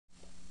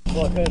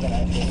Well, it could have been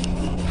actually.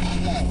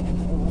 No,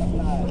 it was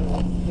not. It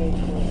was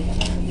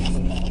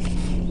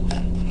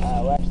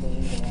We're actually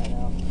leaving right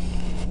now.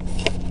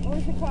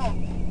 Where's your car?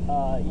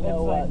 You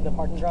know the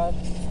parking garage?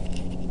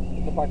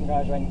 The parking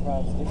garage right in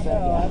front of the No,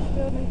 yeah. I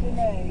still need your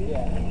name.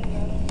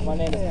 Yeah. My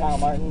name is Kyle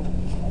Martin.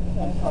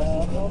 Okay. I'm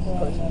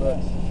Carson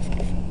Brooks.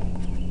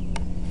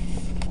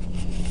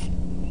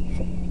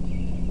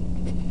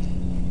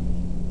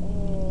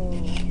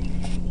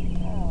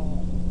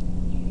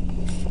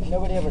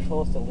 Nobody ever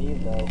told us to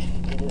leave, though.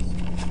 We just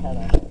kind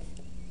of.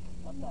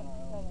 I'm not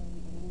telling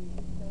you to leave.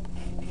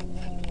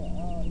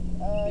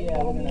 Yeah,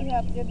 you we're need gonna.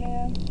 help getting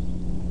in?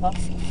 Huh?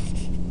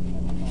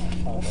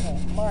 Okay.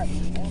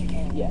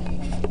 Martin. Yeah.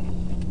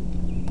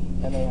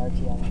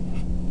 M-A-R-T-I-N.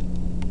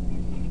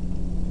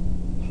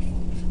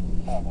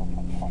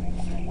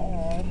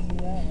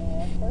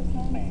 First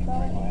name is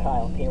spelled?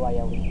 Kyle,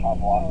 K-Y-L-E.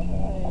 I've walked the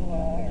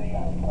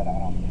area, but I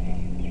don't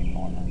see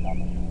people in the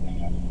numbers.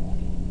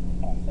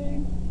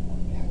 See?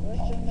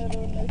 What's your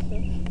middle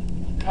initial?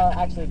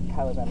 Actually,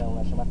 Kyle is my middle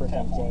initial. My first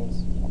name's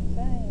James.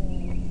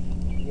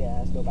 James. Yeah,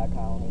 let's go by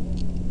Kyle.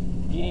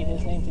 Do you need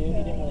his name too? He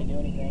didn't really do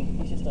anything.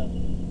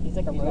 He's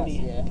like a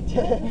roadie. Yeah.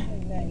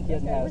 He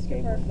doesn't have a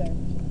skateboard.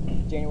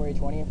 January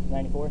 20th,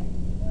 94.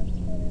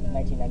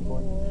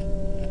 1994.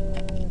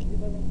 You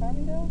live in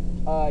Farmingdale?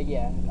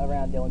 Yeah,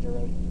 around Dillinger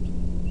Road.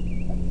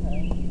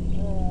 Okay.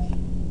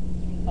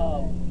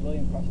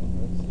 William Carson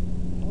Brooks.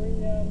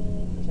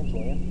 First name's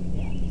William?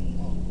 Yeah.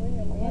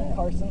 William what?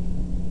 Carson.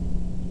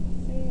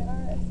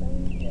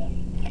 C-A-R-S-O-E? Yeah.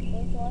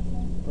 What's the last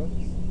name?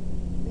 Brooks.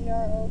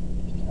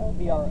 B-R-O-O.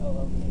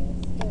 B-R-O-O-K-S.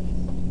 Brooks.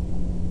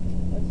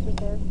 What's your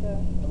birthday?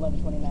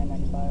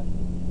 11/29/95.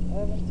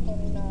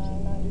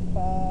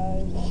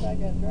 11/29/95. Did I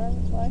get a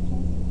driver's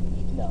license?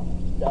 No.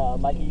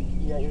 Mike, you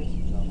got yours?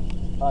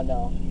 No.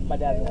 No. My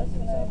dad Okay, has what's it,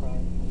 your so name?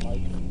 probably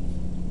Mike.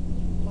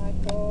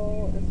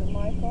 Michael. Is it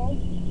Michael?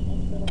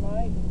 Instead of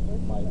Mike?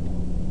 Mike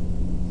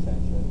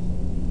Sanchez.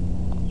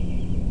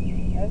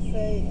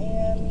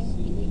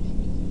 S-A-N-C-H-E-Z.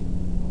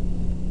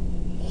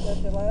 Is that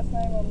your last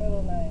name or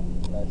middle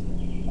name? Last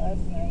name.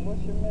 Last name.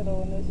 What's your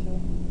middle initial?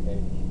 A.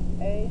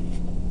 A.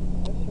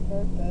 What's your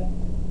birthday?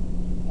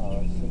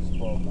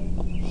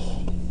 6/12/1990.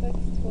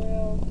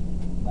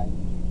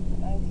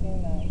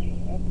 6/12/1990.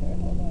 Okay,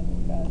 hold on,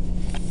 you guys.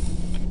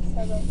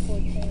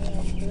 7/14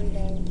 has 3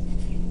 names.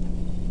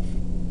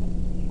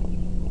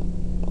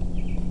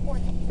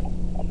 14.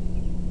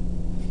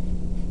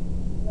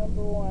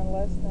 Number 1,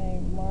 last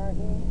name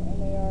Martin,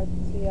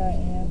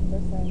 M-A-R-T-I-N.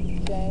 First name is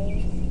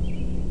James.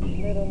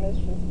 Middle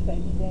initials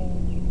take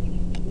James.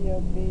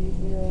 B-O-B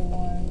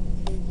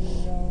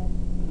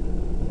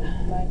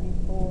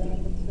 012094.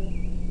 Number 2.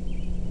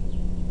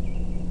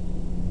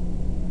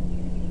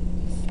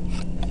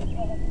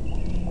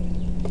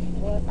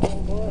 Last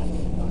name Gordon.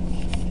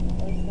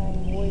 First name I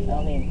don't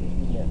William. think we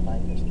can get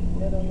fined for speeding.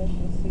 Middle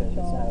initial C. Because it's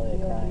not Charles.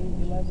 really a crime.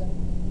 B-O-B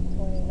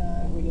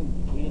 1129. We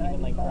didn't even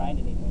like grind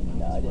anything.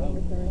 No, I didn't.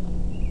 Number 3.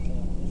 So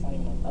it's not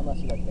even like. Unless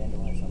you like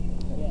vandalize something.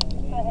 Yeah, we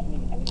didn't even do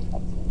anything.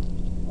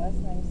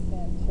 Last name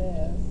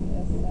Sanchez.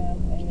 S. Sam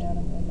A.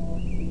 Adam N.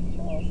 C.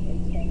 Charles A.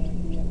 Henry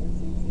B. Edward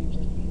Z.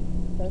 Zebra.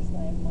 First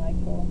name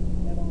Michael.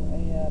 Middle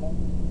A. Adam.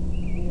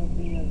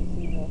 B.O.B.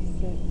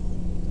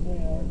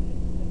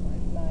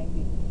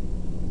 06/12/90.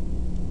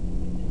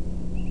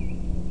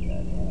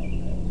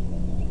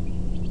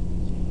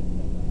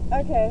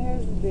 Okay,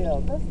 here's the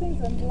deal. Those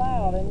things are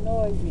loud and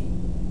noisy,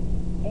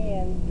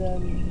 and the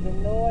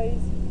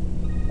noise,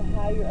 the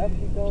higher up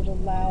you go, the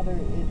louder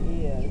it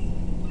is.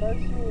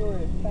 First you were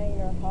at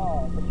Fainer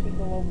Hall, the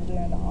people over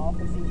there in the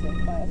offices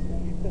and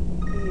classroom you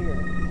couldn't hear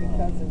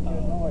because of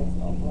your noise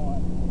over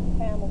on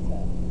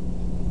Hamilton.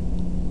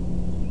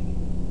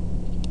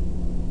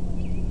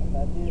 If I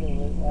did, it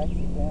was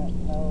accident.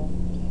 No.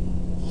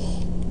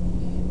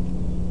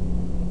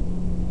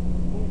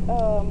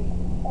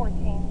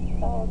 14.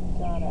 Call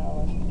John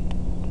Allen.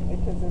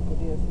 Because if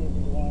it is, he'll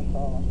be the one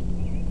calling.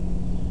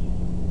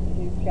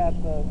 He's got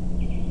the...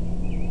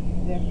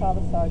 Yeah, call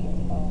the sergeant's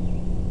phone.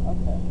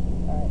 Okay.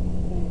 Alright,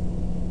 see you.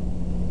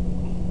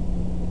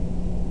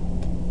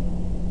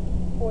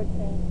 14.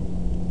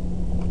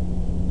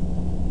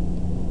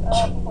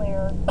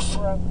 Clear.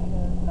 Brooks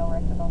is no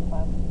record on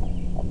file.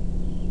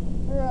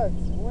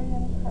 Brooks.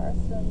 William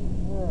Carson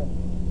Brooks.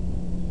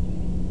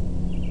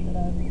 Did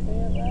I say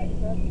it right?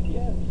 Is that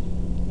it?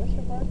 What's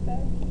your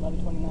birthday?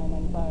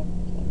 11/29/95.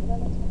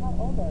 How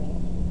old are you?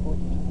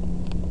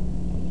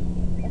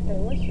 14. Okay,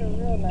 what's your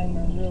real name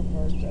and real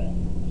birthday?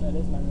 That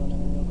is my real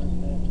name and real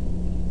birthday.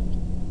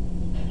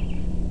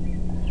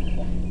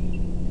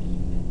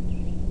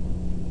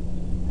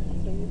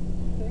 So you're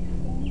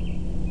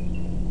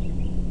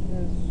 15?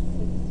 You're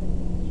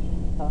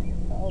 16. Huh?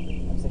 How old are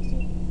you? I'm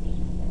 16.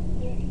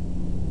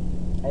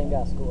 Yeah. I ain't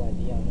got a school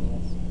ID on me.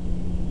 That's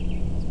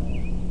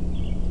fine.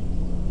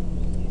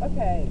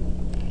 Okay,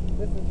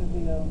 this is the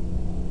deal.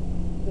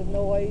 The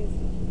noise,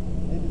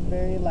 it is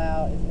very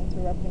loud. It's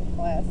interrupting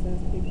classes.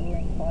 People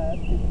are in class.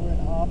 People are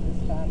in office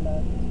trying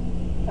to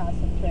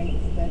concentrate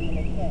and study, and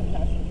they can't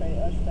concentrate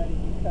or study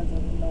because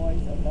of the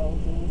noise of those.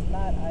 It was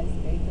not ice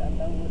skates. I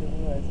know what it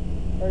was.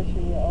 First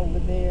you were over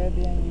there,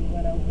 then you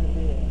went over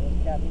there.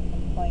 It got me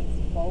complaints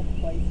both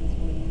places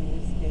where you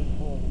were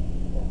skateboarding.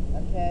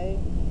 Okay?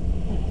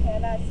 You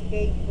cannot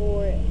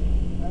skateboard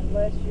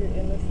unless you're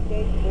in the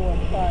skateboard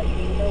park. Do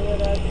you know where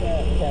that's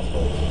at? Task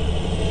force.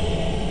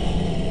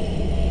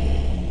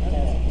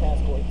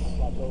 Task force,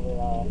 like over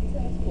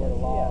where the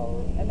law.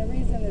 Yeah. And the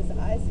reason it's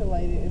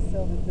isolated is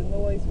so that the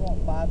noise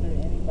won't bother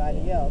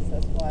anybody else.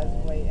 That's why it's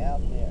way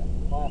out there.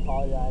 Well, I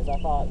apologize. I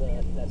thought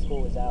that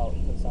school was out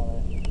for the summer,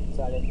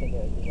 so I didn't think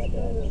it would be like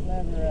School is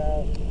that. never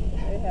out.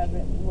 They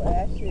haven't, well,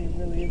 actually it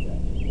really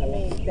isn't. I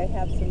mean, they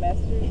have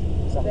semesters,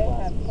 Summer they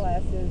have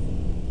classes,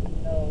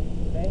 no,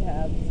 they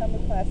have summer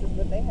classes,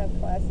 but they have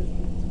classes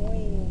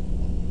between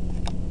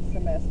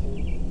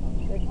semesters.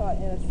 They're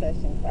called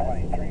intercession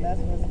classes, and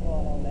that's what's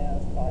going on now.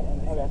 It's called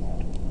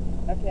intercession.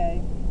 Okay,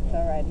 so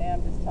right now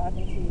I'm just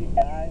talking to you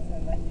guys,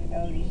 and then you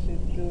know you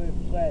should do it,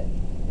 but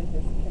if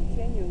it's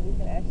continued, we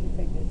can actually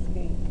take the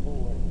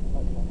skateboard.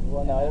 Okay.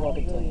 Well, no, it won't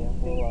continue.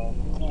 We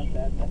want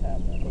that to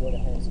happen. We'll go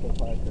to Henry Skate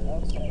Park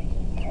or Okay.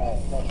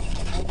 Alright, thanks.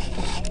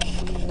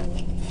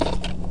 Thank you.